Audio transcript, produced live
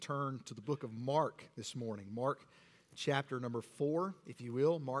turn to the book of Mark this morning. Mark chapter number 4, if you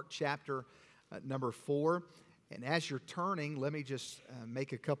will. Mark chapter number 4. And as you're turning, let me just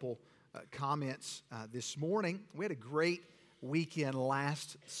make a couple comments this morning. We had a great weekend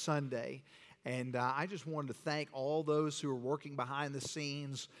last Sunday. And I just wanted to thank all those who are working behind the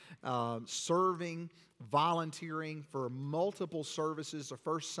scenes, serving, volunteering for multiple services. The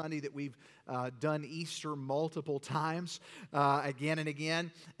first Sunday that we've done Easter multiple times, again and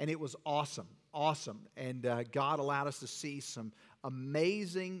again. And it was awesome. And God allowed us to see some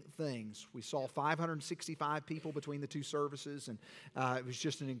amazing things. We saw 565 people between the two services, and it was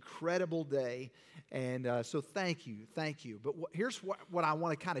just an incredible day. And so thank you. But here's what I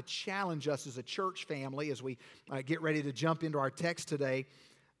want to kind of challenge us as a church family as we get ready to jump into our text today.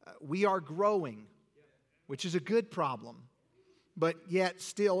 We are growing, which is a good problem, but yet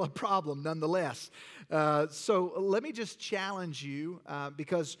still a problem nonetheless. So let me just challenge you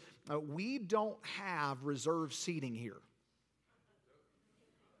because we don't have reserved seating here.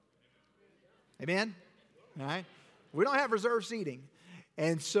 Amen? All right? We don't have reserved seating.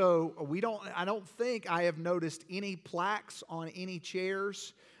 And so I don't think I have noticed any plaques on any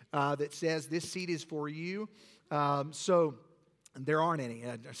chairs that says this seat is for you. So there aren't any.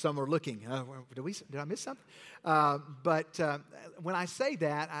 Some are looking. Did I miss something? But when I say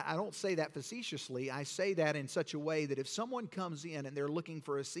that, I don't say that facetiously. I say that in such a way that if someone comes in and they're looking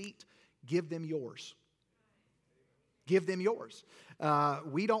for a seat, give them yours. Give them yours.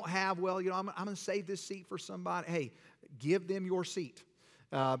 We don't have, I'm going to save this seat for somebody. Hey, give them your seat.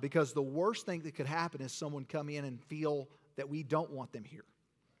 Because the worst thing that could happen is someone come in and feel that we don't want them here,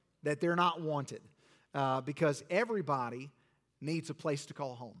 that they're not wanted. Because everybody needs a place to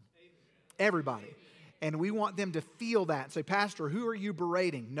call home. Everybody. And we want them to feel that and say, Pastor, who are you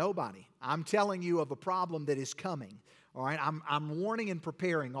berating? Nobody. I'm telling you of a problem that is coming. All right, I'm warning and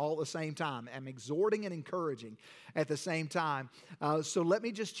preparing all at the same time. I'm exhorting and encouraging at the same time. So let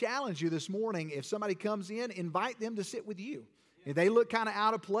me just challenge you this morning. If somebody comes in, invite them to sit with you. If they look kind of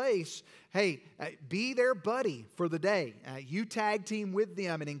out of place, hey, be their buddy for the day. You tag team with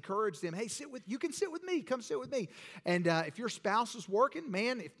them and encourage them. Hey, you can sit with me. Come sit with me. And if your spouse is working,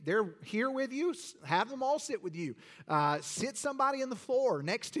 man, if they're here with you, have them all sit with you. Sit somebody on the floor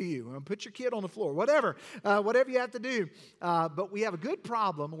next to you. Put your kid on the floor. Whatever you have to do. But we have a good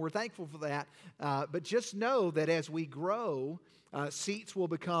problem, and we're thankful for that. But just know that as we grow, seats will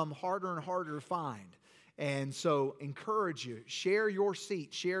become harder and harder to find. And so encourage you, share your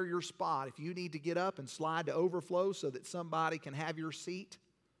seat, share your spot. If you need to get up and slide to overflow so that somebody can have your seat,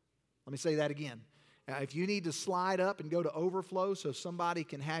 let me say that again. If you need to slide up and go to overflow so somebody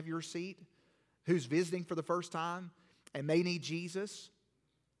can have your seat who's visiting for the first time and may need Jesus,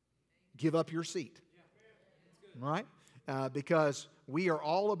 give up your seat. All right? Because we are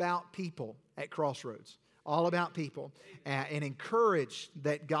all about people at Crossroads. All about people, and encourage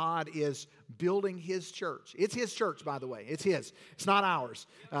that God is building His church. It's His church, by the way. It's His. It's not ours.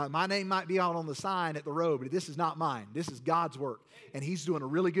 My name might be out on the sign at the road, but this is not mine. This is God's work, and He's doing a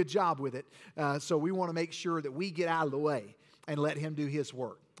really good job with it. So we want to make sure that we get out of the way and let Him do His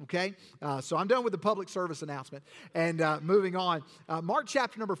work. Okay? So I'm done with the public service announcement, and moving on. Mark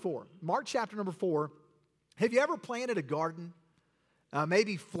chapter number 4. Mark chapter number 4. Have you ever planted a garden?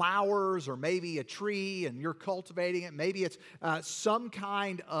 Maybe flowers or maybe a tree and you're cultivating it. Maybe it's some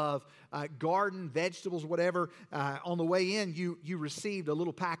kind of garden, vegetables, whatever. On the way in, you received a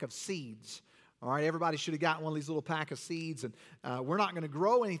little pack of seeds. All right, everybody should have gotten one of these little pack of seeds. And we're not going to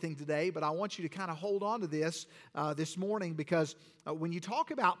grow anything today, but I want you to kind of hold on to this this morning because when you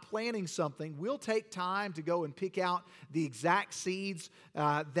talk about planting something, we'll take time to go and pick out the exact seeds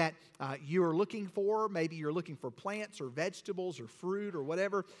that you are looking for. Maybe you're looking for plants or vegetables or fruit or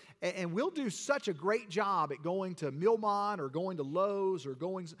whatever. And we'll do such a great job at going to Milmont or going to Lowe's or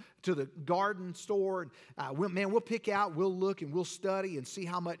going to the garden store. And we'll pick out, we'll look and we'll study and see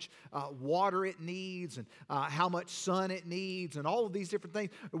how much water it needs and how much sun it needs and all of these different things.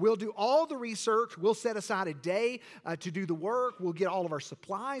 We'll do all the research. We'll set aside a day to do the work. We'll get all of our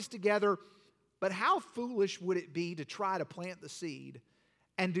supplies together. But how foolish would it be to try to plant the seed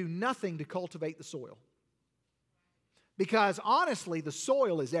and do nothing to cultivate the soil? Because honestly, the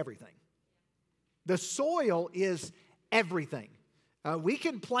soil is everything. The soil is everything. We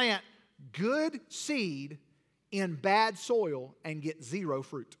can plant good seed in bad soil and get zero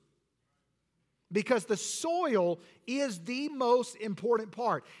fruit. Because the soil is the most important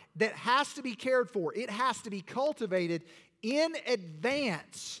part that has to be cared for. It has to be cultivated in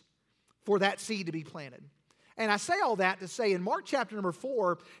advance for that seed to be planted. And I say all that to say in Mark chapter number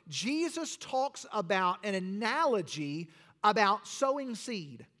 4, Jesus talks about an analogy about sowing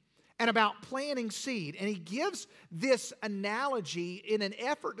seed. and about planting seed. And he gives this analogy in an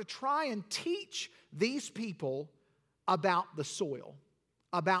effort to try and teach these people about the soil.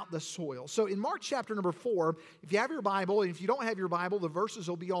 About the soil. So in Mark chapter number 4, if you have your Bible, and if you don't have your Bible, the verses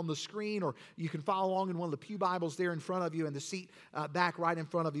will be on the screen, or you can follow along in one of the pew Bibles there in front of you and the seat back right in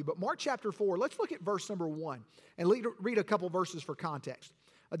front of you. But Mark chapter 4, let's look at verse number 1 and read a couple verses for context.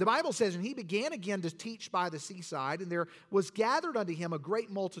 The Bible says, "And he began again to teach by the seaside, and there was gathered unto him a great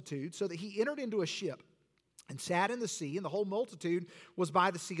multitude, so that he entered into a ship and sat in the sea, and the whole multitude was by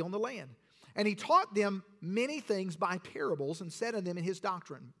the sea on the land. And he taught them many things by parables, and said unto them in his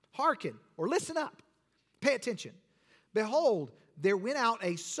doctrine, Hearken," or listen up, pay attention. "Behold, there went out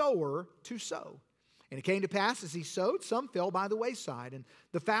a sower to sow. And it came to pass, as he sowed, some fell by the wayside, and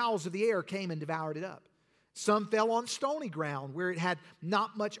the fowls of the air came and devoured it up. Some fell on stony ground, where it had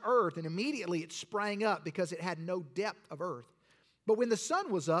not much earth, and immediately it sprang up, because it had no depth of earth. But when the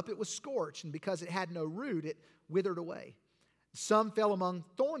sun was up, it was scorched, and because it had no root, it withered away. Some fell among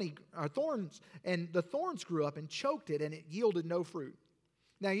thorns, and the thorns grew up and choked it, and it yielded no fruit."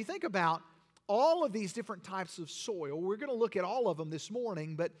 Now you think about all of these different types of soil. We're going to look at all of them this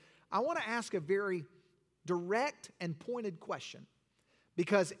morning, but I want to ask a very direct and pointed question,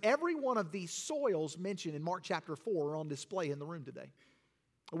 because every one of these soils mentioned in Mark chapter 4 are on display in the room today.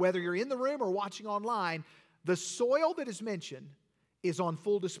 Whether you're in the room or watching online, the soil that is mentioned is on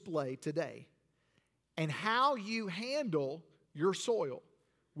full display today. And how you handle your soil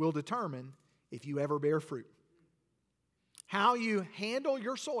will determine if you ever bear fruit. How you handle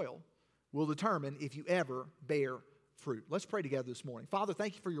your soil will determine if you ever bear fruit. Let's pray together this morning. Father,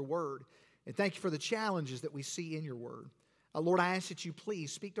 thank you for your word, and thank you for the challenges that we see in your word. Lord, I ask that you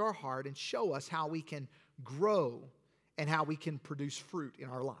please speak to our heart and show us how we can grow and how we can produce fruit in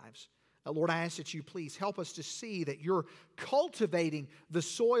our lives. Lord, I ask that you please help us to see that you're cultivating the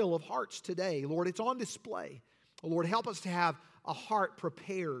soil of hearts today. Lord, it's on display. Lord, help us to have a heart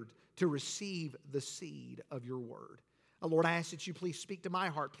prepared to receive the seed of your word. Lord, I ask that you please speak to my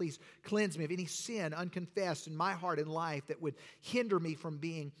heart. Please cleanse me of any sin unconfessed in my heart and life that would hinder me from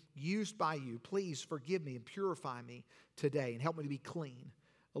being used by you. Please forgive me and purify me today and help me to be clean.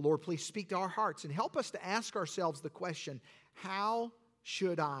 Lord, please speak to our hearts and help us to ask ourselves the question, how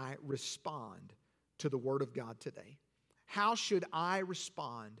should I respond to the word of God today? How should I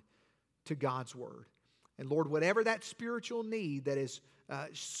respond to God's word? And Lord, whatever that spiritual need that is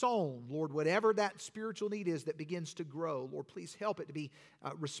sown, Lord, whatever that spiritual need is that begins to grow, Lord, please help it to be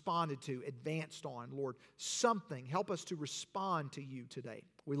responded to, advanced on. Lord, something, help us to respond to you today.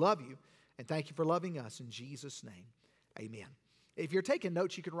 We love you, and thank you for loving us. In Jesus' name, amen. If you're taking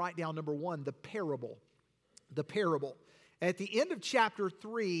notes, you can write down number 1, the parable. The parable. At the end of chapter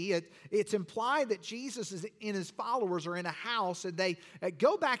 3, it's implied that Jesus and his followers are in a house, and they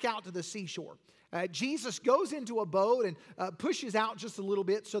go back out to the seashore. Jesus goes into a boat and pushes out just a little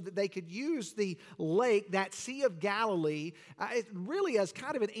bit so that they could use the lake, that Sea of Galilee, really as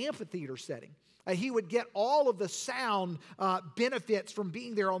kind of an amphitheater setting. He would get all of the sound benefits from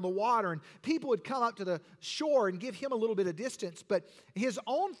being there on the water, and people would come up to the shore and give him a little bit of distance, but his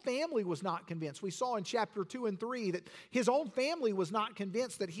own family was not convinced. We saw in chapter 2 and 3 that his own family was not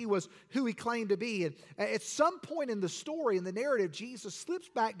convinced that he was who he claimed to be. And at some point in the story, in the narrative, Jesus slips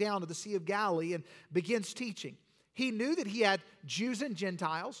back down to the Sea of Galilee and begins teaching. He knew that he had Jews and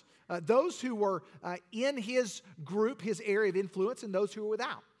Gentiles, those who were in his group, his area of influence, and those who were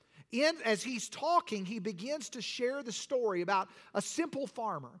without. As he's talking, he begins to share the story about a simple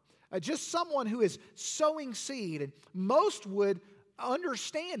farmer, just someone who is sowing seed. And most would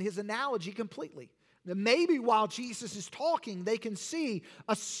understand his analogy completely. Now, maybe while Jesus is talking, they can see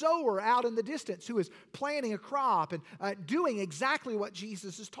a sower out in the distance who is planting a crop and doing exactly what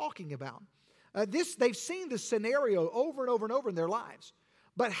Jesus is talking about. They've seen this scenario over and over and over in their lives.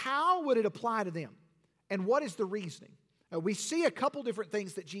 But how would it apply to them? And what is the reasoning? We see a couple different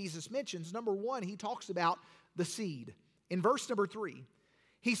things that Jesus mentions. Number 1, he talks about the seed. In verse number 3,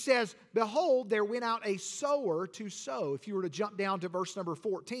 he says, "Behold, there went out a sower to sow." If you were to jump down to verse number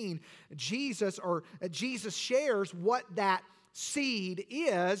 14, Jesus shares what that seed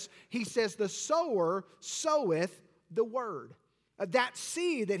is. He says, "The sower soweth the word." That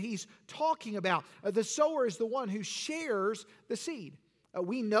seed that he's talking about, the sower is the one who shares the seed.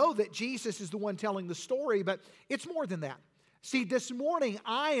 We know that Jesus is the one telling the story, but it's more than that. See, this morning,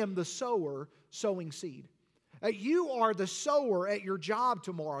 I am the sower sowing seed. You are the sower at your job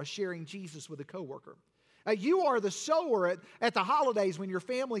tomorrow, sharing Jesus with a coworker. You are the sower at the holidays when your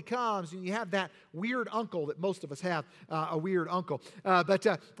family comes and you have that weird uncle that most of us have, a weird uncle. But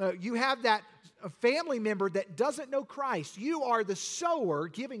you have that family member that doesn't know Christ. You are the sower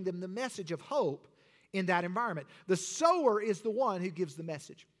giving them the message of hope in that environment. The sower is the one who gives the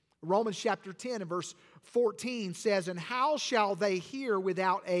message. Romans chapter 10 and verse 14 says, "And how shall they hear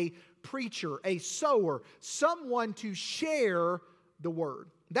without a preacher, a sower, someone to share the word?"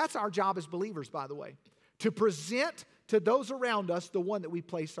 That's our job as believers, by the way, to present to those around us the one that we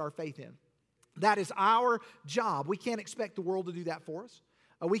place our faith in. That is our job. We can't expect the world to do that for us.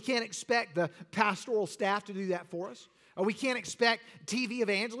 We can't expect the pastoral staff to do that for us. We can't expect TV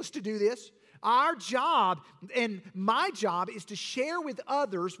evangelists to do this. Our job and my job is to share with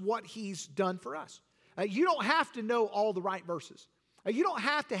others what He's done for us. You don't have to know all the right verses. You don't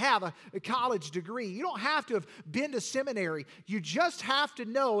have to have a college degree. You don't have to have been to seminary. You just have to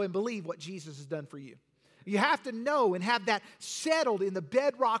know and believe what Jesus has done for you. You have to know and have that settled in the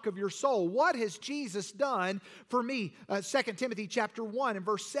bedrock of your soul. What has Jesus done for me? 2 Timothy chapter 1 and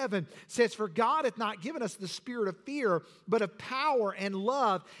verse 7 says, "For God hath not given us the spirit of fear, but of power and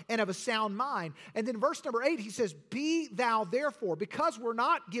love and of a sound mind." And then verse number 8, he says, "Be thou therefore," because we're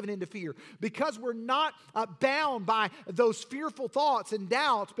not given into fear, because we're not bound by those fearful thoughts and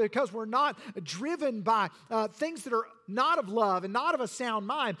doubts, because we're not driven by things that are not of love and not of a sound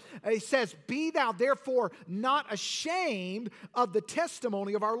mind. He says, "Be thou therefore not ashamed of the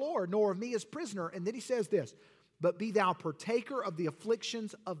testimony of our Lord, nor of me as prisoner." And then he says this, "But be thou partaker of the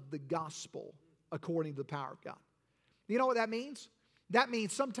afflictions of the gospel according to the power of God." You know what that means? That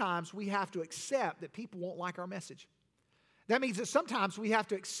means sometimes we have to accept that people won't like our message. That means that sometimes we have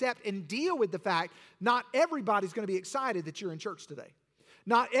to accept and deal with the fact not everybody's going to be excited that you're in church today.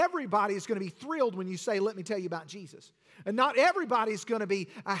 Not everybody is going to be thrilled when you say, "Let me tell you about Jesus." And not everybody is going to be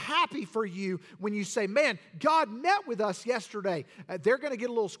happy for you when you say, "Man, God met with us yesterday." They're going to get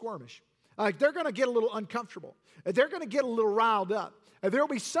a little squirmish. They're going to get a little uncomfortable. They're going to get a little riled up. There will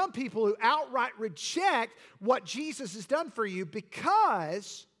be some people who outright reject what Jesus has done for you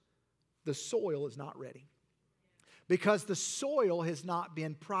because the soil is not ready. Because the soil has not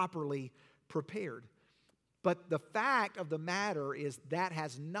been properly prepared. But the fact of the matter is that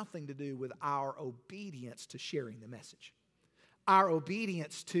has nothing to do with our obedience to sharing the message. Our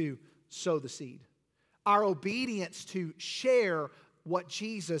obedience to sow the seed. Our obedience to share what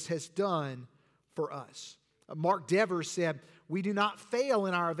Jesus has done for us. Mark Devers said, "We do not fail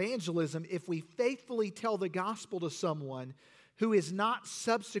in our evangelism if we faithfully tell the gospel to someone who is not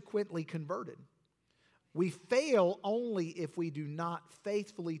subsequently converted. We fail only if we do not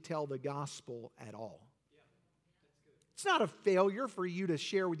faithfully tell the gospel at all." It's not a failure for you to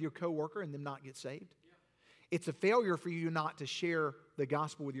share with your coworker and them not get saved. It's a failure for you not to share the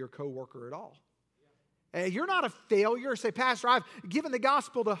gospel with your coworker at all. You're not a failure. Say, "Pastor, I've given the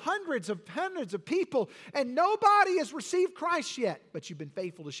gospel to hundreds of people and nobody has received Christ yet." But you've been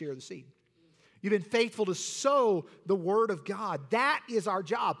faithful to share the seed. You've been faithful to sow the word of God. That is our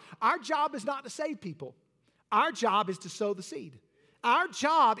job. Our job is not to save people. Our job is to sow the seed. Our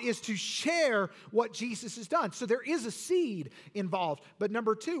job is to share what Jesus has done. So there is a seed involved. But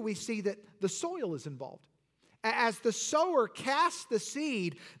number two, we see that the soil is involved. As the sower casts the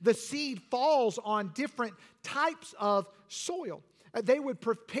seed falls on different types of soil. They would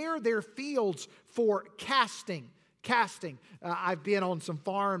prepare their fields for casting. I've been on some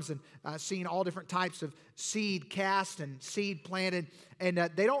farms and seen all different types of seed cast and seed planted, and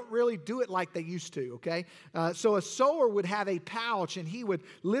they don't really do it like they used to, okay? So a sower would have a pouch, and he would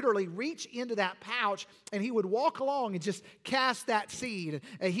literally reach into that pouch, and he would walk along and just cast that seed,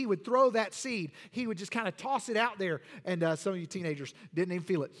 and he would throw that seed. He would just kind of toss it out there, and some of you teenagers didn't even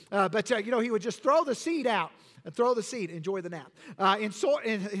feel it. But he would just throw the seed out. And throw the seed, enjoy the nap. And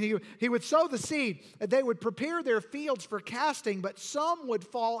he would sow the seed. They would prepare their fields for casting, but some would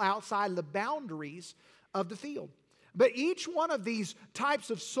fall outside the boundaries of the field. But each one of these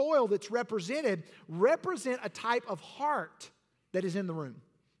types of soil that's represent a type of heart that is in the room.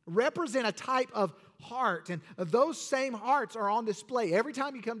 Represent a type of heart. And those same hearts are on display every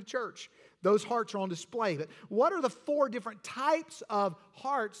time you come to church. Those hearts are on display. But what are the four different types of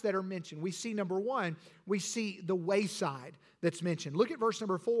hearts that are mentioned? We see number one, we see the wayside that's mentioned. Look at verse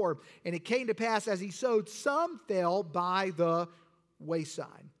number 4. "And it came to pass as he sowed, some fell by the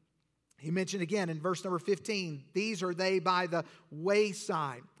wayside." He mentioned again in verse number 15, "These are they by the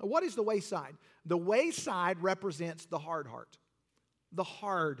wayside." What is the wayside? The wayside represents the hard heart. The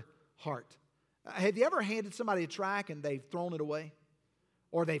hard heart. Have you ever handed somebody a tract and they've thrown it away?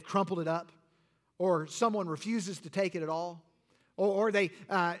 Or they've crumpled it up, or someone refuses to take it at all? Or they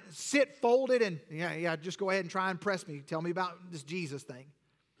sit folded and, yeah, just go ahead and try and press me. Tell me about this Jesus thing.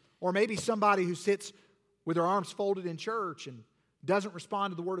 Or maybe somebody who sits with their arms folded in church and doesn't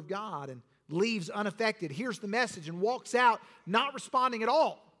respond to the Word of God and leaves unaffected, hears the message and walks out not responding at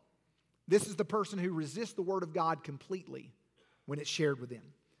all. This is the person who resists the Word of God completely when it's shared with them.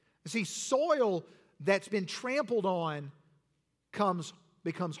 You see, soil that's been trampled on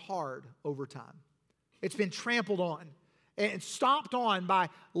becomes hard over time. It's been trampled on and stomped on by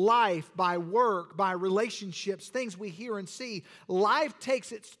life, by work, by relationships, things we hear and see. Life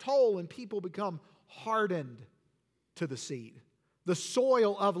takes its toll and people become hardened to the seed. The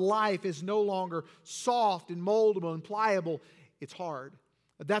soil of life is no longer soft and moldable and pliable. It's hard.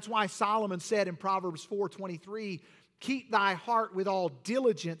 That's why Solomon said in Proverbs 4:23, keep thy heart with all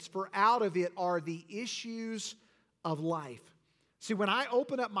diligence, for out of it are the issues of life. See, when I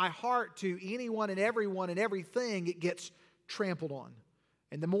open up my heart to anyone and everyone and everything, it gets trampled on.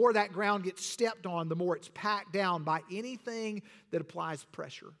 And the more that ground gets stepped on, the more it's packed down by anything that applies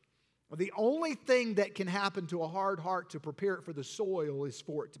pressure. The only thing that can happen to a hard heart to prepare it for the soil is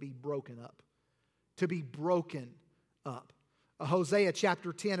for it to be broken up. To be broken up. Hosea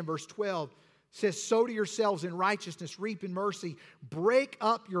chapter 10 and verse 12 says, sow to yourselves in righteousness, reap in mercy, break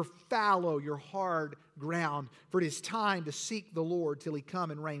up your fallow, your hard ground, for it is time to seek the Lord till He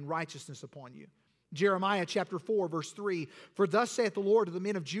come and rain righteousness upon you. Jeremiah chapter 4 verse 3, for thus saith the Lord to the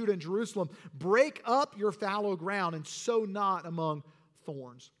men of Judah and Jerusalem, break up your fallow ground and sow not among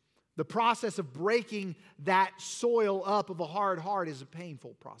thorns. The process of breaking that soil up of a hard heart is a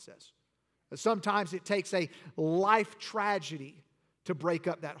painful process. Sometimes it takes a life tragedy to break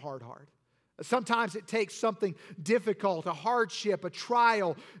up that hard heart. Sometimes it takes something difficult, a hardship, a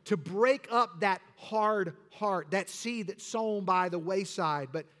trial, to break up that hard heart, that seed that's sown by the wayside.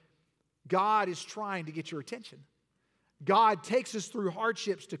 But God is trying to get your attention. God takes us through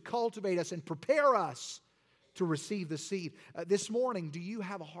hardships to cultivate us and prepare us to receive the seed. This morning, do you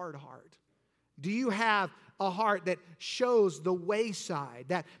have a hard heart? Do you have a heart that shows the wayside,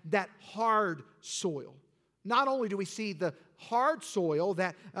 that hard soil? Not only do we see the hard soil,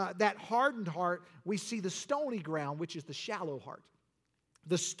 that hardened heart, we see the stony ground, which is the shallow heart.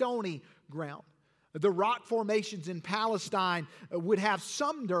 The stony ground. The rock formations in Palestine would have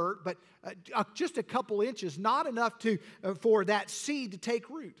some dirt, but just a couple inches, not enough for that seed to take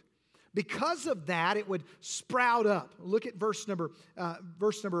root. Because of that, it would sprout up. Look at verse number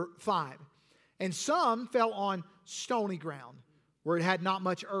 5. And some fell on stony ground, where it had not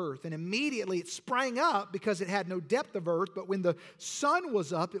much earth. And immediately it sprang up because it had no depth of earth. But when the sun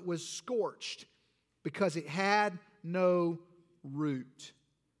was up, it was scorched because it had no root.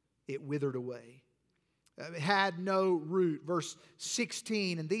 It withered away. It had no root. Verse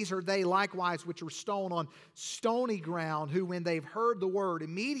 16, and these are they likewise which were sown on stony ground, who when they've heard the word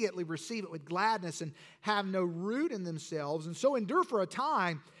immediately receive it with gladness and have no root in themselves, and so endure for a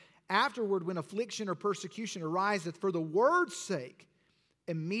time. Afterward, when affliction or persecution ariseth for the word's sake,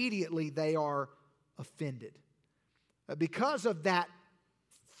 immediately they are offended. Because of that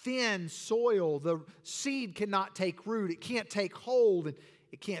thin soil, the seed cannot take root. It can't take hold, and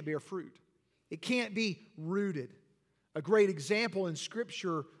it can't bear fruit. It can't be rooted. A great example in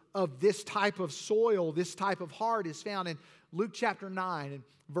Scripture of this type of soil, this type of heart, is found in Luke chapter 9 and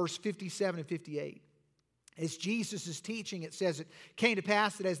verse 57 and 58. As Jesus is teaching, it says, it came to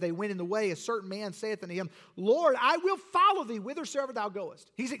pass that as they went in the way, a certain man saith unto him, Lord, I will follow thee whithersoever thou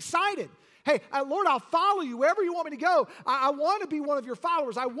goest. He's excited. Hey, Lord, I'll follow you wherever you want me to go. I want to be one of your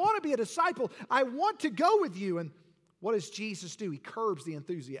followers. I want to be a disciple. I want to go with you. And what does Jesus do? He curbs the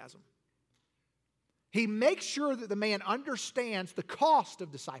enthusiasm. He makes sure that the man understands the cost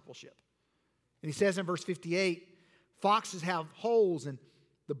of discipleship. And he says in verse 58, foxes have holes and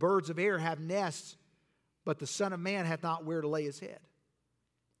the birds of air have nests, but the Son of Man hath not where to lay his head.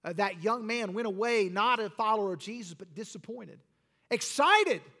 That young man went away not a follower of Jesus, but disappointed.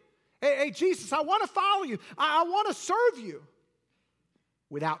 Excited. Hey, Jesus, I want to follow you. I want to serve you.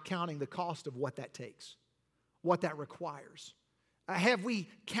 Without counting the cost of what that takes, what that requires. Have we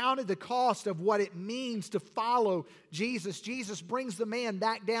counted the cost of what it means to follow Jesus? Jesus brings the man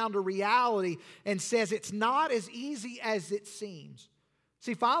back down to reality and says it's not as easy as it seems.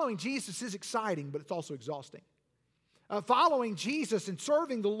 See, following Jesus is exciting, but it's also exhausting. Following Jesus and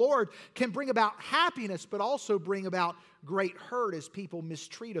serving the Lord can bring about happiness, but also bring about great hurt as people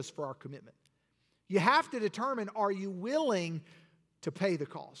mistreat us for our commitment. You have to determine, are you willing to pay the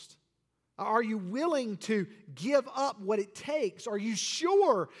cost? Are you willing to give up what it takes? Are you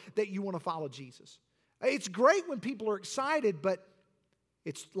sure that you want to follow Jesus? It's great when people are excited, but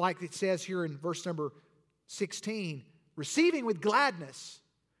it's like it says here in verse number 16, receiving with gladness.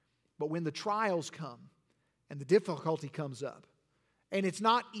 But when the trials come and the difficulty comes up, and it's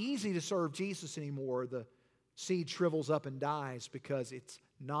not easy to serve Jesus anymore, the seed shrivels up and dies because it's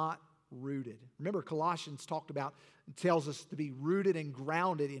not rooted. Remember, Colossians tells us to be rooted and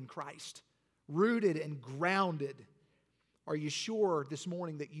grounded in Christ. Rooted and grounded. Are you sure this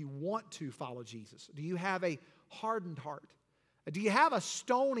morning that you want to follow Jesus? Do you have a hardened heart? Do you have a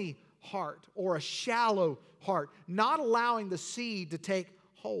stony heart or a shallow heart, not allowing the seed to take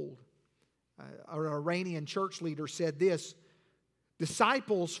hold? An Iranian church leader said this: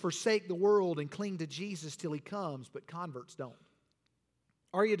 disciples forsake the world and cling to Jesus till He comes, but converts don't.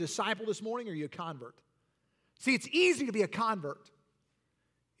 Are you a disciple this morning, or are you a convert? See, it's easy to be a convert.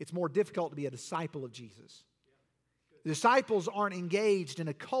 It's more difficult to be a disciple of Jesus. The disciples aren't engaged in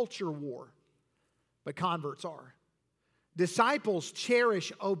a culture war, but converts are. Disciples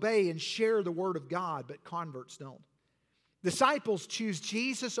cherish, obey, and share the Word of God, but converts don't. Disciples choose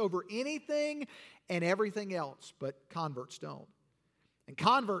Jesus over anything and everything else, but converts don't. And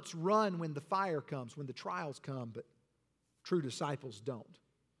converts run when the fire comes, when the trials come, but true disciples don't.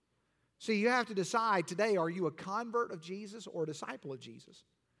 See, you have to decide today, are you a convert of Jesus or a disciple of Jesus?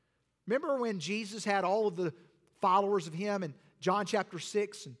 Remember when Jesus had all of the followers of Him in John chapter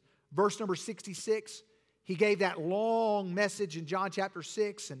 6 and verse number 66? He gave that long message in John chapter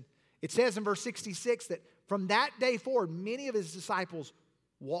 6, and it says in verse 66 that from that day forward, many of His disciples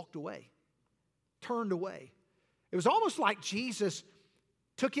walked away, turned away. It was almost like Jesus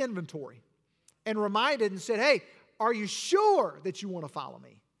took inventory and reminded and said, hey, are you sure that you want to follow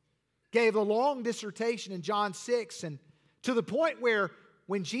me? Gave a long dissertation in John 6, and to the point where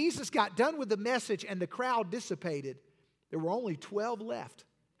when Jesus got done with the message and the crowd dissipated, there were only 12 left.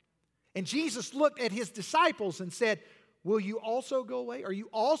 And Jesus looked at His disciples and said, will you also go away? Are you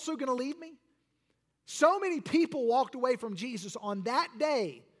also going to leave me? So many people walked away from Jesus on that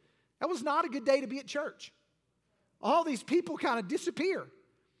day. That was not a good day to be at church. All these people kind of disappear.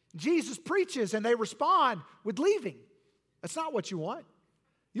 Jesus preaches and they respond with leaving. That's not what you want.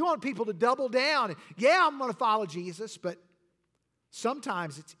 You want people to double down. Yeah, I'm going to follow Jesus, but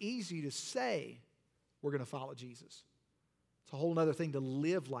sometimes it's easy to say we're going to follow Jesus. It's a whole other thing to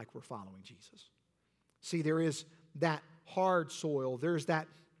live like we're following Jesus. See, there is that hard soil. There's that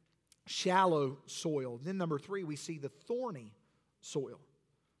shallow soil. Then number 3, we see the thorny soil.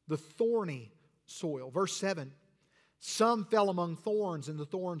 The thorny soil. Verse 7, some fell among thorns, and the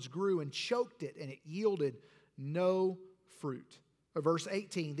thorns grew and choked it, and it yielded no fruit. Verse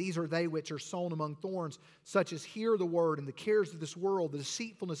 18, these are they which are sown among thorns, such as hear the word, and the cares of this world, the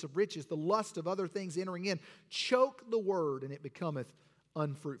deceitfulness of riches, the lust of other things entering in, choke the word, and it becometh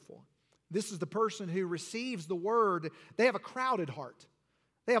unfruitful. This is the person who receives the word. They have a crowded heart.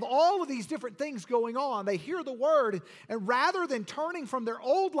 They have all of these different things going on. They hear the word, and rather than turning from their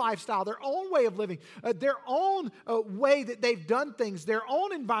old lifestyle, their own way of living, their own way that they've done things, their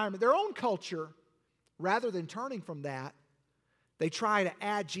own environment, their own culture, rather than turning from that, they try to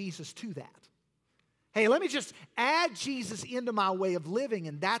add Jesus to that. Hey, let me just add Jesus into my way of living,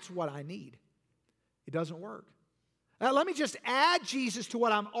 and that's what I need. It doesn't work. Let me just add Jesus to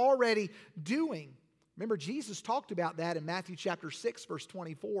what I'm already doing. Remember, Jesus talked about that in Matthew chapter 6, verse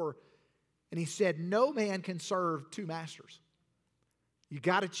 24, and He said, no man can serve two masters. You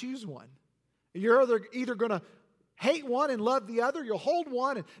got to choose one. You're either going to hate one and love the other, you'll hold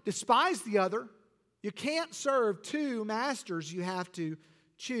one and despise the other. You can't serve two masters. You have to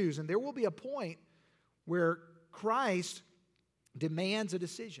choose. And there will be a point where Christ demands a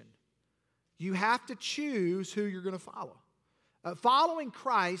decision. You have to choose who you're going to follow. Following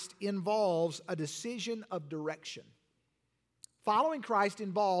Christ involves a decision of direction. Following Christ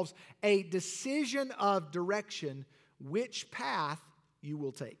involves a decision of direction, which path you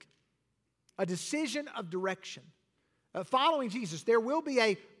will take. A decision of direction. Following Jesus, there will be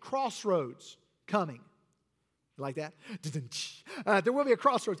a crossroads coming. You like that? There will be a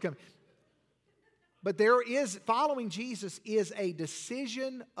crossroads coming. But following Jesus is a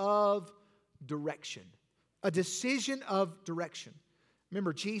decision of direction. A decision of direction.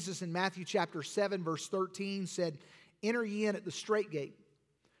 Remember, Jesus in Matthew chapter 7, verse 13 said, enter ye in at the strait gate,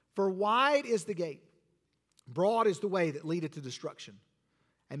 for wide is the gate, broad is the way that leadeth to destruction,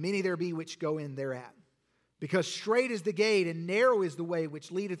 and many there be which go in thereat. Because strait is the gate, and narrow is the way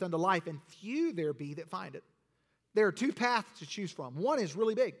which leadeth unto life, and few there be that find it. There are two paths to choose from. One is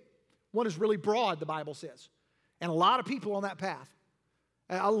really big. One is really broad, the Bible says. And a lot of people on that path.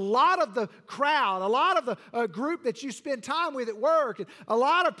 A lot of the crowd, a lot of the group that you spend time with at work, and a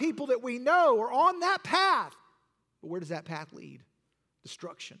lot of people that we know are on that path. But where does that path lead?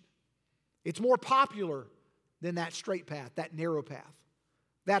 Destruction. It's more popular than that straight path, that narrow path,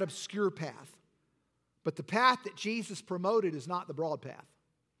 that obscure path. But the path that Jesus promoted is not the broad path.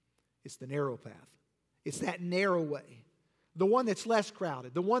 It's the narrow path. It's that narrow way, the one that's less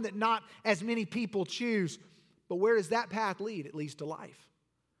crowded, the one that not as many people choose. But where does that path lead? It leads to life.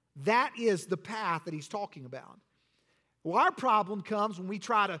 That is the path that he's talking about. Well, our problem comes when we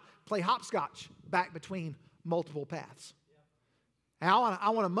try to play hopscotch back between multiple paths. Now, I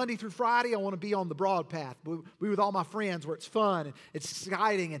want a Monday through Friday, I want to be on the broad path, be with all my friends where it's fun and it's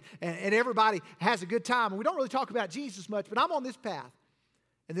exciting and everybody has a good time. And we don't really talk about Jesus much, but I'm on this path.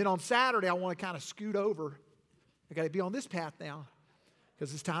 And then on Saturday, I want to kind of scoot over. I got to be on this path now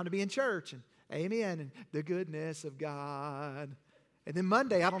because it's time to be in church. And amen. And the goodness of God. And then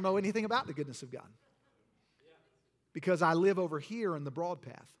Monday, I don't know anything about the goodness of God because I live over here in the broad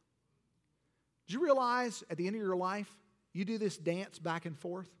path. Did you realize at the end of your life, you do this dance back and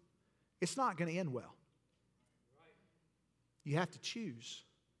forth, it's not going to end well. You have to choose.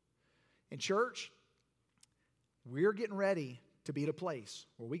 In church, we're getting ready to be at a place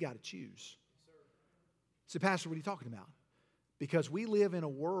where we got to choose. So, Pastor, what are you talking about? Because we live in a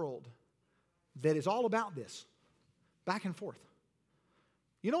world that is all about this, back and forth.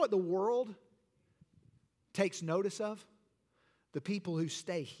 You know what the world takes notice of? The people who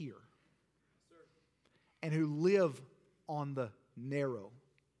stay here and who live on the narrow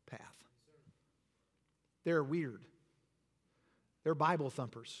path. They're weird. They're Bible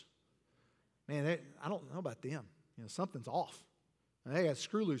thumpers. Man, I don't know about them. You know, something's off. And they got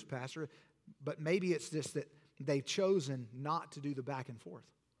screw loose, Pastor. But maybe it's just that they've chosen not to do the back and forth.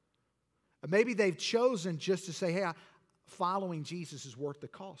 Or maybe they've chosen just to say, hey, following Jesus is worth the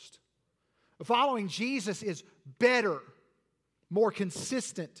cost. Following Jesus is better, more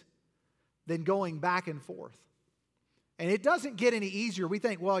consistent than going back and forth. And it doesn't get any easier. We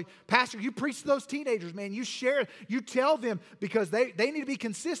think, well, Pastor, you preach to those teenagers, man. You share, you tell them because they need to be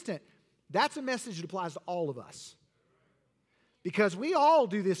consistent. That's a message that applies to all of us. Because we all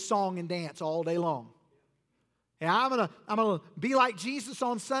do this song and dance all day long. And I'm gonna be like Jesus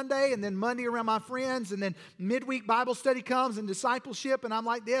on Sunday, and then Monday around my friends, and then midweek Bible study comes and discipleship, and I'm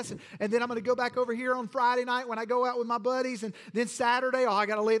like this, and then I'm gonna go back over here on Friday night when I go out with my buddies, and then Saturday, I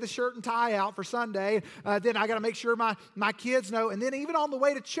gotta lay the shirt and tie out for Sunday. Then I gotta make sure my kids know, and then even on the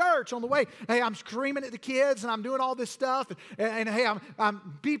way to church, on the way, hey, I'm screaming at the kids, and I'm doing all this stuff, and hey,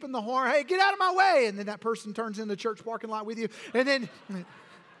 I'm beeping the horn, hey, get out of my way, and then that person turns in the church parking lot with you, and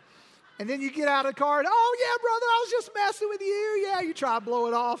then you get out of the car and, oh, yeah, brother, I was just messing with you. Yeah, you try to blow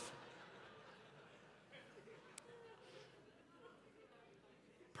it off.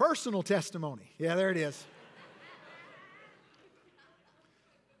 Personal testimony. Yeah, there it is.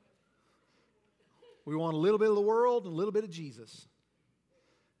 We want a little bit of the world and a little bit of Jesus.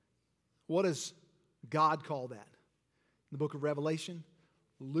 What does God call that? In the book of Revelation,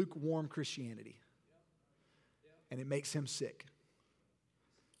 lukewarm Christianity. And it makes him sick.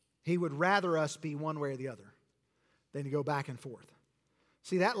 He would rather us be one way or the other than to go back and forth.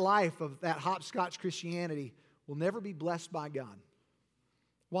 See, that life of that hopscotch Christianity will never be blessed by God.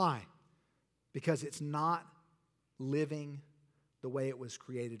 Why? Because it's not living the way it was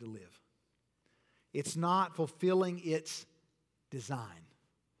created to live. It's not fulfilling its design.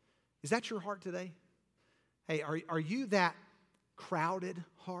 Is that your heart today? Hey, are you that crowded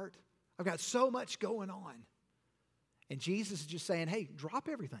heart? I've got so much going on. And Jesus is just saying, hey, drop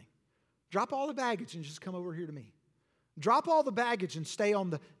everything. Drop all the baggage and just come over here to me. Drop all the baggage and stay on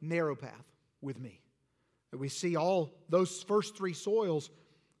the narrow path with me. And we see all those first three soils,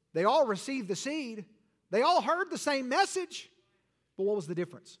 they all received the seed. They all heard the same message. But what was the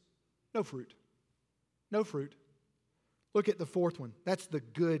difference? No fruit. No fruit. Look at the fourth one. That's the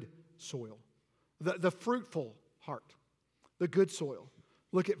good soil. The fruitful heart. The good soil.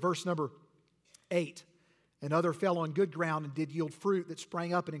 Look at verse number 8. And other fell on good ground and did yield fruit that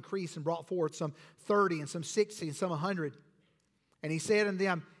sprang up and increased and brought forth some 30 and some 60 and some 100. And he said unto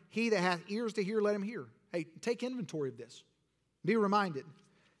them, he that hath ears to hear, let him hear. Hey, take inventory of this. Be reminded.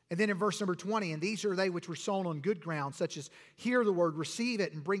 And then in verse number 20, and these are they which were sown on good ground, such as hear the word, receive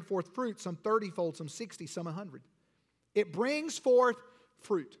it, and bring forth fruit, some 30-fold, some 60, some 100. It brings forth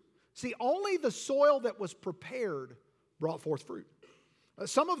fruit. See, only the soil that was prepared brought forth fruit.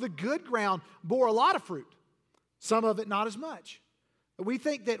 Some of the good ground bore a lot of fruit. Some of it not as much. We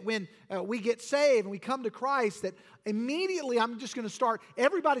think that when we get saved and we come to Christ that immediately I'm just going to start,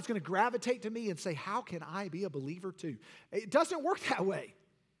 everybody's going to gravitate to me and say, how can I be a believer too? It doesn't work that way.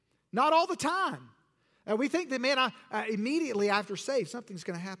 Not all the time. We think that, man, immediately after saved, something's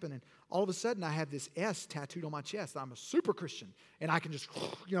going to happen and all of a sudden I have this S tattooed on my chest. I'm a super Christian. And I can just,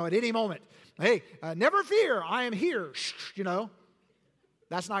 at any moment, hey, never fear, I am here.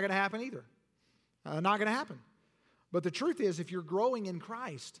 That's not going to happen either. Not going to happen. But the truth is, if you're growing in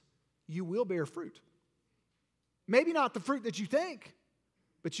Christ, you will bear fruit. Maybe not the fruit that you think,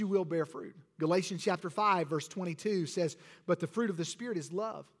 but you will bear fruit. Galatians chapter 5, verse 22 says, but the fruit of the Spirit is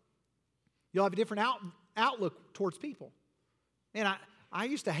love. You'll have a different outlook towards people. And I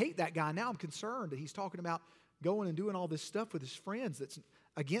used to hate that guy. Now I'm concerned that he's talking about going and doing all this stuff with his friends that's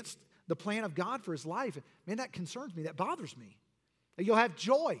against the plan of God for his life. Man, that concerns me. That bothers me. You'll have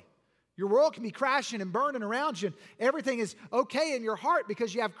joy. Your world can be crashing and burning around you, and everything is okay in your heart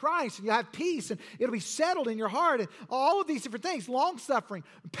because you have Christ, and you have peace, and it'll be settled in your heart, and all of these different things, long-suffering,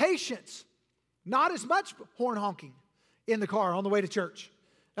 patience, not as much horn honking in the car on the way to church.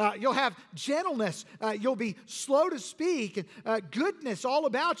 You'll have gentleness. You'll be slow to speak, and goodness all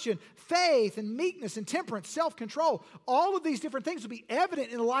about you, and faith and meekness and temperance, self-control. All of these different things will be evident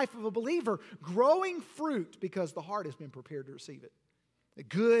in the life of a believer, growing fruit because the heart has been prepared to receive it. A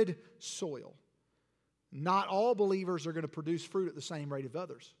good soil. Not all believers are going to produce fruit at the same rate of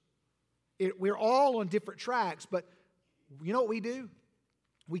others. We're all on different tracks, but you know what we do?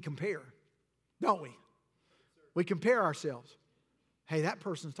 We compare, don't we? We compare ourselves. Hey, that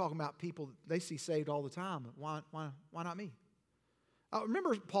person's talking about people they see saved all the time. Why not me?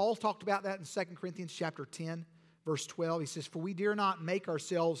 Remember Paul talked about that in 2 Corinthians chapter 10, verse 12. He says, for we dare not make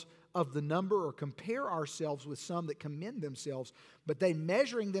ourselves of the number or compare ourselves with some that commend themselves, but they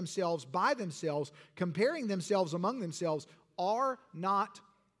measuring themselves by themselves, comparing themselves among themselves, are not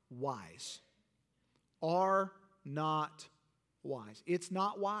wise. Are not wise. It's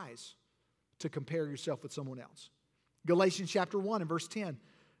not wise to compare yourself with someone else. Galatians chapter 1 and verse 10.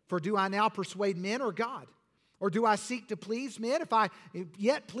 For do I now persuade men or God? Or do I seek to please men? If I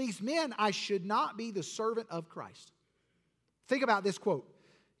yet please men, I should not be the servant of Christ. Think about this quote.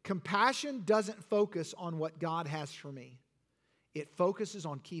 Compassion doesn't focus on what God has for me. It focuses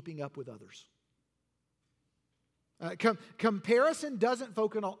on keeping up with others. Comparison doesn't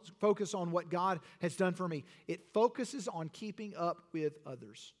focus on what God has done for me. It focuses on keeping up with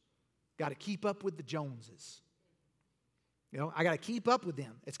others. Got to keep up with the Joneses. I got to keep up with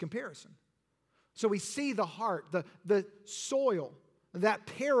them. It's comparison. So we see the heart, the soil, that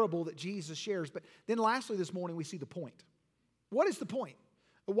parable that Jesus shares. But then lastly this morning we see the point. What is the point?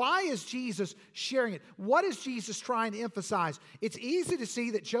 Why is Jesus sharing it? What is Jesus trying to emphasize? It's easy to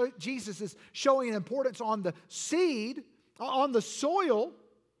see that Jesus is showing an importance on the seed, on the soil.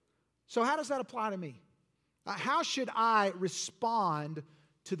 So how does that apply to me? How should I respond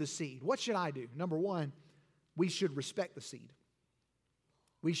to the seed? What should I do? Number one, we should respect the seed.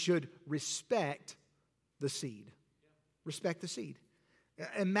 We should respect the seed. Respect the seed.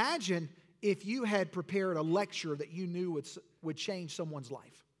 Imagine if you had prepared a lecture that you knew would change someone's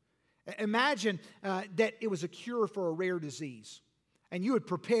life. Imagine that it was a cure for a rare disease. And you had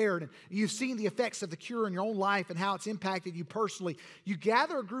prepared, and you've seen the effects of the cure in your own life and how it's impacted you personally. You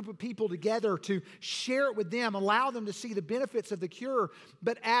gather a group of people together to share it with them, allow them to see the benefits of the cure.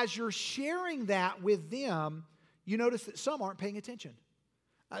 But as you're sharing that with them, you notice that some aren't paying attention.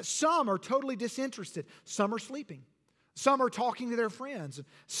 Some are totally disinterested. Some are sleeping. Some are talking to their friends.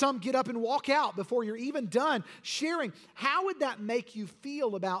 Some get up and walk out before you're even done sharing. How would that make you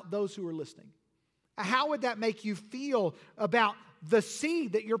feel about those who are listening? How would that make you feel about the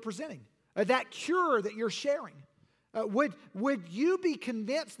seed that you're presenting? That cure that you're sharing? Would you be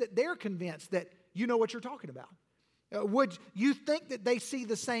convinced that they're convinced that you know what you're talking about? Would you think that they see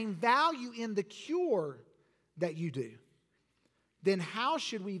the same value in the cure that you do? Then how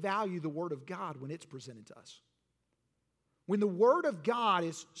should we value the Word of God when it's presented to us? When the Word of God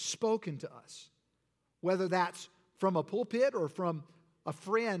is spoken to us, whether that's from a pulpit or from a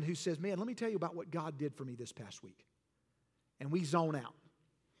friend who says, man, let me tell you about what God did for me this past week. And we zone out.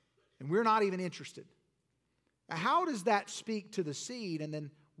 And we're not even interested. How does that speak to the seed? And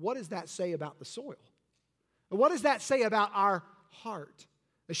then what does that say about the soil? What does that say about our heart?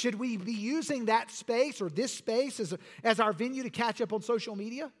 Should we be using that space or this space as our venue to catch up on social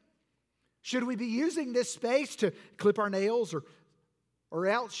media? Should we be using this space to clip our nails? Or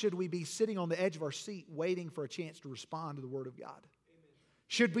else should we be sitting on the edge of our seat waiting for a chance to respond to the Word of God?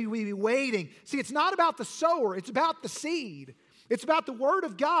 Should we be waiting? See, it's not about the sower. It's about the seed. It's about the Word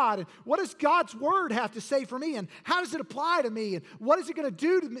of God. And what does God's Word have to say for me? And how does it apply to me? And what is it going to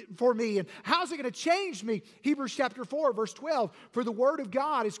do for me? And how is it going to change me? Hebrews chapter 4, verse 12. For the Word of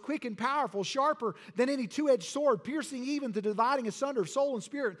God is quick and powerful, sharper than any two-edged sword, piercing even to dividing asunder of soul and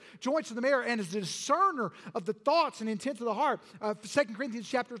spirit, joints of the marrow, and is a discerner of the thoughts and intents of the heart. 2 Corinthians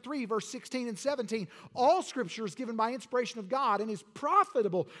chapter 3, verse 16 and 17. All Scripture is given by inspiration of God and is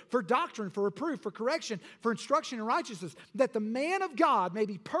profitable for doctrine, for reproof, for correction, for instruction in righteousness, that the man of God may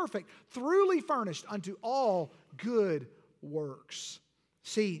be perfect, thoroughly furnished unto all good works.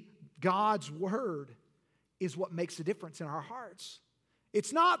 See, God's Word is what makes a difference in our hearts.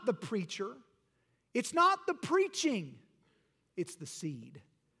 It's not the preacher. It's not the preaching. It's the seed.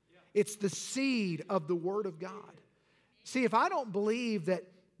 It's the seed of the Word of God. See, if I don't believe that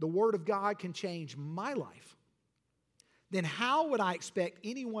the Word of God can change my life, then how would I expect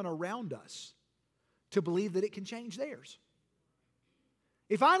anyone around us to believe that it can change theirs?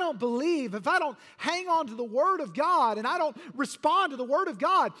 If I don't believe, if I don't hang on to the Word of God and I don't respond to the Word of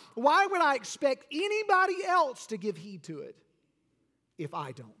God, why would I expect anybody else to give heed to it if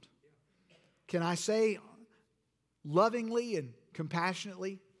I don't? Can I say lovingly and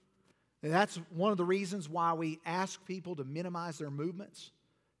compassionately, that's one of the reasons why we ask people to minimize their movements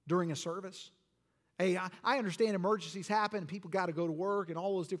during a service? Hey, I understand emergencies happen and people got to go to work and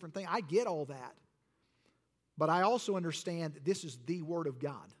all those different things. I get all that. But I also understand that this is the Word of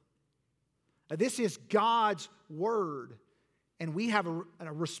God. This is God's Word. And we have a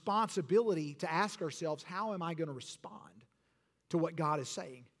responsibility to ask ourselves, how am I going to respond to what God is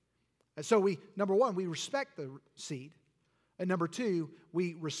saying? And so number one, we respect the seed. And number two,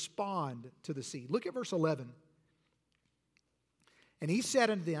 we respond to the seed. Look at verse 11. And he said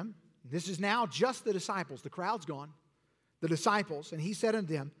unto them, this is now just the disciples, the crowd's gone, the disciples, and he said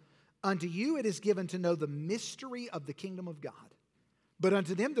unto them, unto you it is given to know the mystery of the kingdom of God. But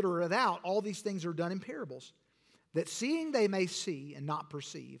unto them that are without, all these things are done in parables, that seeing they may see and not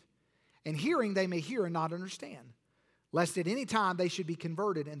perceive, and hearing they may hear and not understand, lest at any time they should be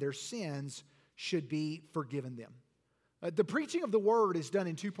converted and their sins should be forgiven them. The preaching of the word is done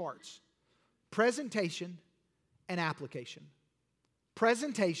in two parts: presentation and application.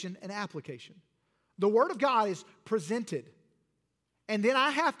 Presentation and application. The Word of God is presented. And then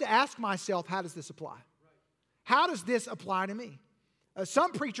I have to ask myself, how does this apply? How does this apply to me?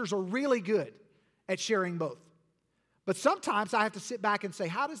 Some preachers are really good at sharing both. But sometimes I have to sit back and say,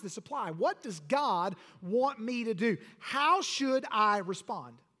 how does this apply? What does God want me to do? How should I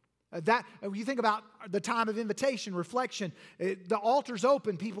respond? You think about the time of invitation, reflection, the altar's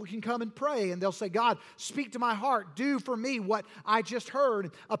open, people can come and pray, and they'll say, God, speak to my heart, do for me what I just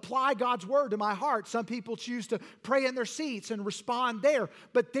heard, apply God's word to my heart. Some people choose to pray in their seats and respond there,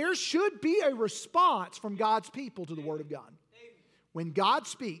 but there should be a response from God's people to the word of God. When God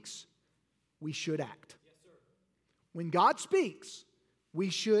speaks, we should act. When God speaks, we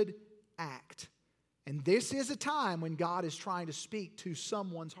should act. And this is a time when God is trying to speak to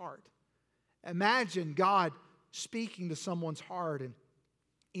someone's heart. Imagine God speaking to someone's heart, and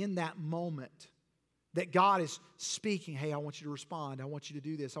in that moment that God is speaking, hey, I want you to respond. I want you to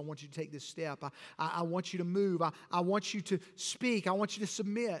do this. I want you to take this step. I want you to move. I want you to speak. I want you to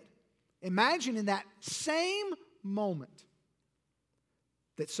submit. Imagine in that same moment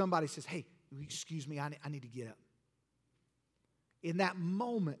that somebody says, hey, excuse me, I need to get up. In that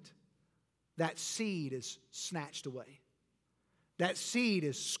moment, that seed is snatched away. That seed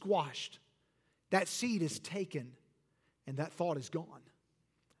is squashed. That seed is taken, and that thought is gone.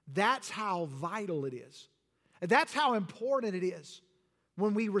 That's how vital it is. That's how important it is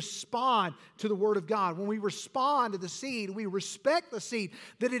when we respond to the Word of God. When we respond to the seed, we respect the seed,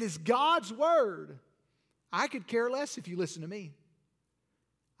 that it is God's Word. I could care less if you listen to me.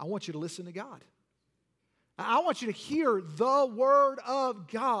 I want you to listen to God. I want you to hear the Word of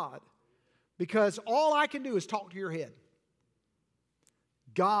God. Because all I can do is talk to your head.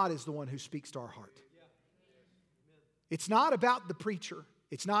 God is the one who speaks to our heart. It's not about the preacher.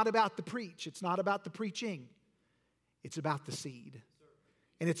 It's not about the preach. It's not about the preaching. It's about the seed.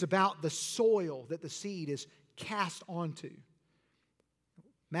 And it's about the soil that the seed is cast onto.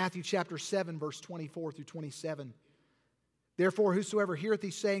 Matthew chapter 7, verse 24 through 27. Therefore, whosoever heareth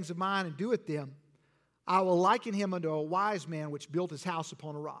these sayings of mine and doeth them, I will liken him unto a wise man which built his house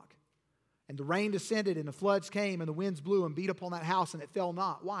upon a rock. And the rain descended, and the floods came, and the winds blew and beat upon that house, and it fell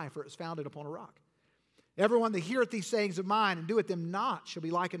not. Why? For it was founded upon a rock. Everyone that heareth these sayings of mine and doeth them not shall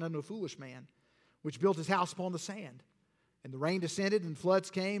be likened unto a foolish man, which built his house upon the sand. And the rain descended, and floods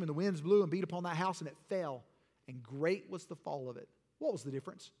came, and the winds blew and beat upon that house, and it fell. And great was the fall of it. What was the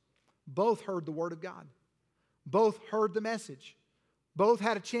difference? Both heard the word of God. Both heard the message. Both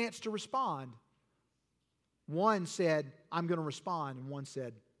had a chance to respond. One said, I'm going to respond, and one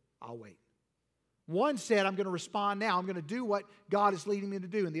said, I'll wait. One said, I'm going to respond now. I'm going to do what God is leading me to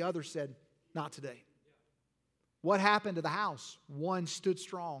do. And the other said, not today. What happened to the house? One stood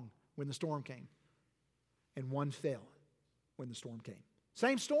strong when the storm came, and one fell when the storm came.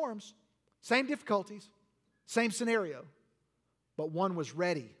 Same storms, same difficulties, same scenario, but one was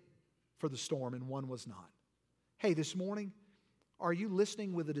ready for the storm and one was not. Hey, this morning, are you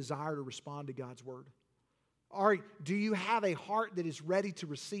listening with a desire to respond to God's word? Or do you have a heart that is ready to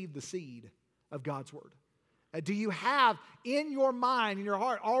receive the seed of God's word? Do you have in your mind, in your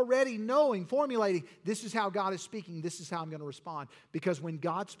heart, already knowing, formulating, this is how God is speaking, this is how I'm going to respond? Because when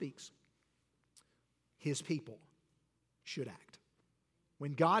God speaks, His people should act.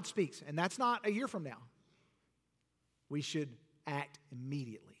 When God speaks, and that's not a year from now, we should act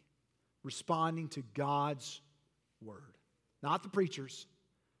immediately, responding to God's word. Not the preacher's,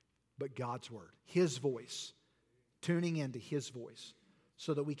 but God's word, His voice, tuning into His voice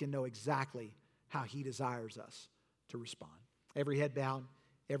so that we can know exactly how He desires us to respond. Every head bowed,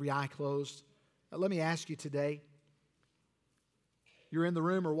 every eye closed. Now, let me ask you today, you're in the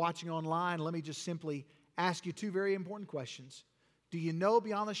room or watching online, let me just simply ask you two very important questions. Do you know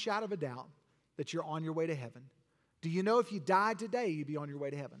beyond a shadow of a doubt that you're on your way to heaven? Do you know if you died today, you'd be on your way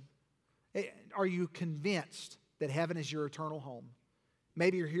to heaven? Are you convinced that heaven is your eternal home?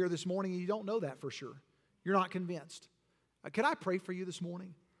 Maybe you're here this morning and you don't know that for sure. You're not convinced. Could I pray for you this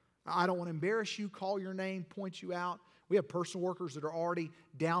morning? I don't want to embarrass you, call your name, point you out. We have personal workers that are already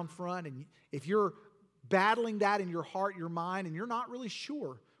down front, and if you're battling that in your heart, your mind, and you're not really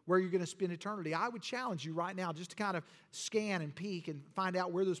sure where you're going to spend eternity, I would challenge you right now just to kind of scan and peek and find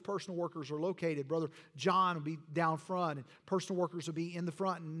out where those personal workers are located. Brother John will be down front, and personal workers will be in the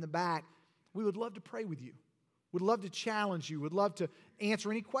front and in the back. We would love to pray with you. Would love to challenge you. Would love to answer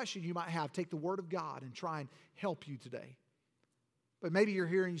any question you might have. Take the Word of God and try and help you today. But maybe you're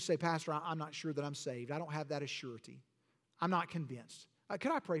here and you say, Pastor, I'm not sure that I'm saved. I don't have that assurity. I'm not convinced.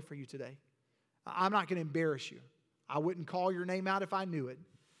 Could I pray for you today? I'm not going to embarrass you. I wouldn't call your name out if I knew it,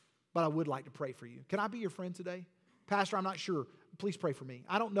 but I would like to pray for you. Can I be your friend today? Pastor, I'm not sure. Please pray for me.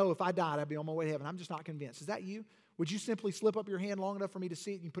 I don't know if I died, I'd be on my way to heaven. I'm just not convinced. Is that you? Would you simply slip up your hand long enough for me to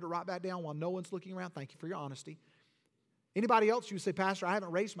see it and you put it right back down while no one's looking around? Thank you for your honesty. Anybody else, you would say, Pastor, I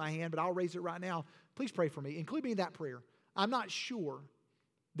haven't raised my hand, but I'll raise it right now. Please pray for me. Include me in that prayer. I'm not sure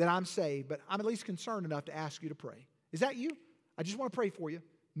that I'm saved, but I'm at least concerned enough to ask you to pray. Is that you? I just want to pray for you.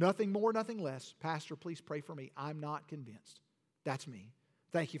 Nothing more, nothing less. Pastor, please pray for me. I'm not convinced. That's me.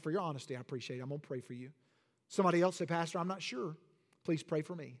 Thank you for your honesty. I appreciate it. I'm going to pray for you. Somebody else say, Pastor, I'm not sure. Please pray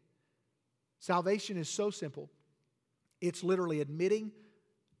for me. Salvation is so simple. It's literally admitting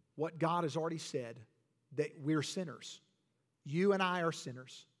what God has already said, that we're sinners. You and I are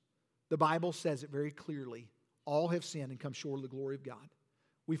sinners. The Bible says it very clearly. All have sinned and come short of the glory of God.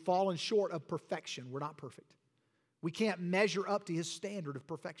 We've fallen short of perfection. We're not perfect. We can't measure up to His standard of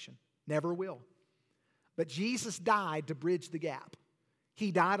perfection. Never will. But Jesus died to bridge the gap.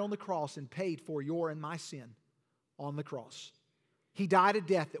 He died on the cross and paid for your and my sin on the cross. He died a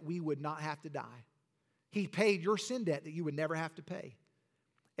death that we would not have to die. He paid your sin debt that you would never have to pay.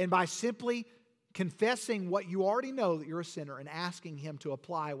 And by simply confessing what you already know, that you're a sinner, and asking Him to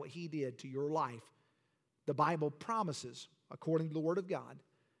apply what He did to your life, the Bible promises, according to the Word of God,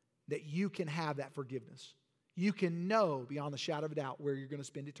 that you can have that forgiveness. You can know beyond the shadow of a doubt where you're going to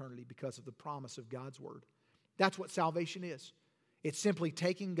spend eternity because of the promise of God's Word. That's what salvation is. It's simply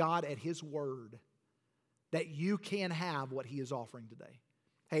taking God at His word that you can have what He is offering today.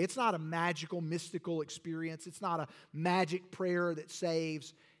 Hey, it's not a magical, mystical experience. It's not a magic prayer that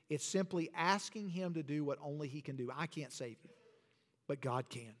saves. It's simply asking Him to do what only He can do. I can't save you, but God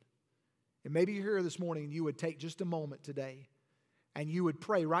can. And maybe you're here this morning and you would take just a moment today and you would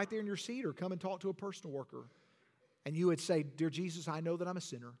pray right there in your seat or come and talk to a personal worker. And you would say, Dear Jesus, I know that I'm a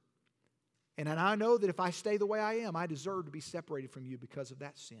sinner. And I know that if I stay the way I am, I deserve to be separated from You because of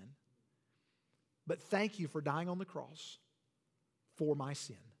that sin. But thank You for dying on the cross for my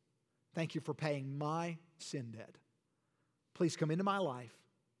sin. Thank You for paying my sin debt. Please come into my life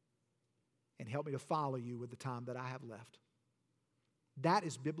and help me to follow You with the time that I have left. That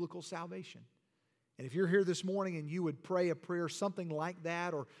is biblical salvation. And if you're here this morning and you would pray a prayer something like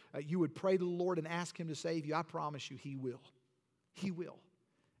that, or you would pray to the Lord and ask Him to save you, I promise you He will. He will.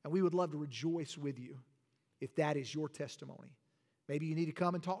 And we would love to rejoice with you if that is your testimony. Maybe you need to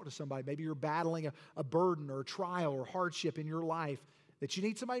come and talk to somebody. Maybe you're battling a burden or a trial or hardship in your life that you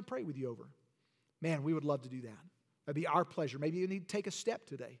need somebody to pray with you over. Man, we would love to do that. That'd be our pleasure. Maybe you need to take a step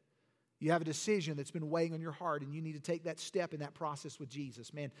today. You have a decision that's been weighing on your heart, and you need to take that step in that process with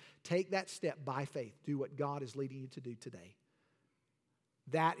Jesus. Man, take that step by faith. Do what God is leading you to do today.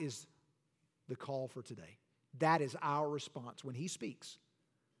 That is the call for today. That is our response. When He speaks,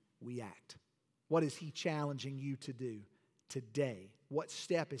 we act. What is He challenging you to do today? What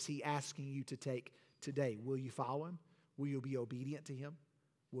step is He asking you to take today? Will you follow Him? Will you be obedient to Him?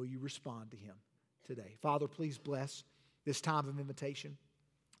 Will you respond to Him today? Father, please bless this time of invitation.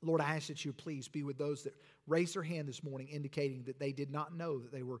 Lord, I ask that you please be with those that raised their hand this morning indicating that they did not know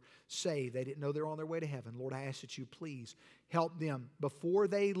that they were saved. They didn't know they were on their way to heaven. Lord, I ask that you please help them before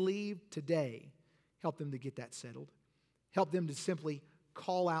they leave today. Help them to get that settled. Help them to simply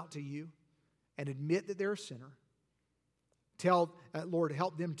call out to you and admit that they're a sinner. Lord,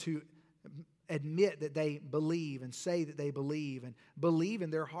 help them to admit that they believe and say that they believe and believe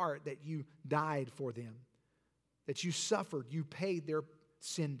in their heart that you died for them, that you suffered, you paid their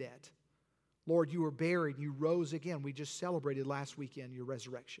sin debt. Lord, you were buried, you rose again. We just celebrated last weekend your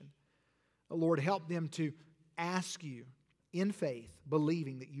resurrection. Lord, help them to ask you in faith,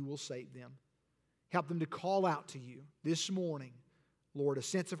 believing that you will save them. Help them to call out to you this morning, Lord, a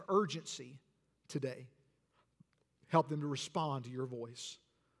sense of urgency today. Help them to respond to your voice.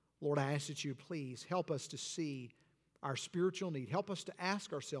 Lord, I ask that you please help us to see our spiritual need. Help us to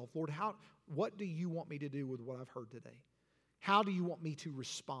ask ourselves, Lord, what do you want me to do with what I've heard today? How do you want me to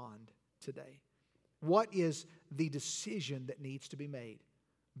respond today? What is the decision that needs to be made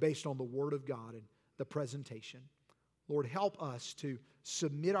based on the Word of God and the presentation? Lord, help us to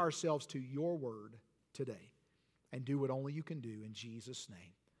submit ourselves to your Word today and do what only you can do in Jesus'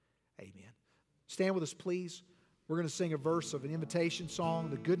 name. Amen. Stand with us, please. We're going to sing a verse of an invitation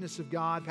song, The Goodness of God.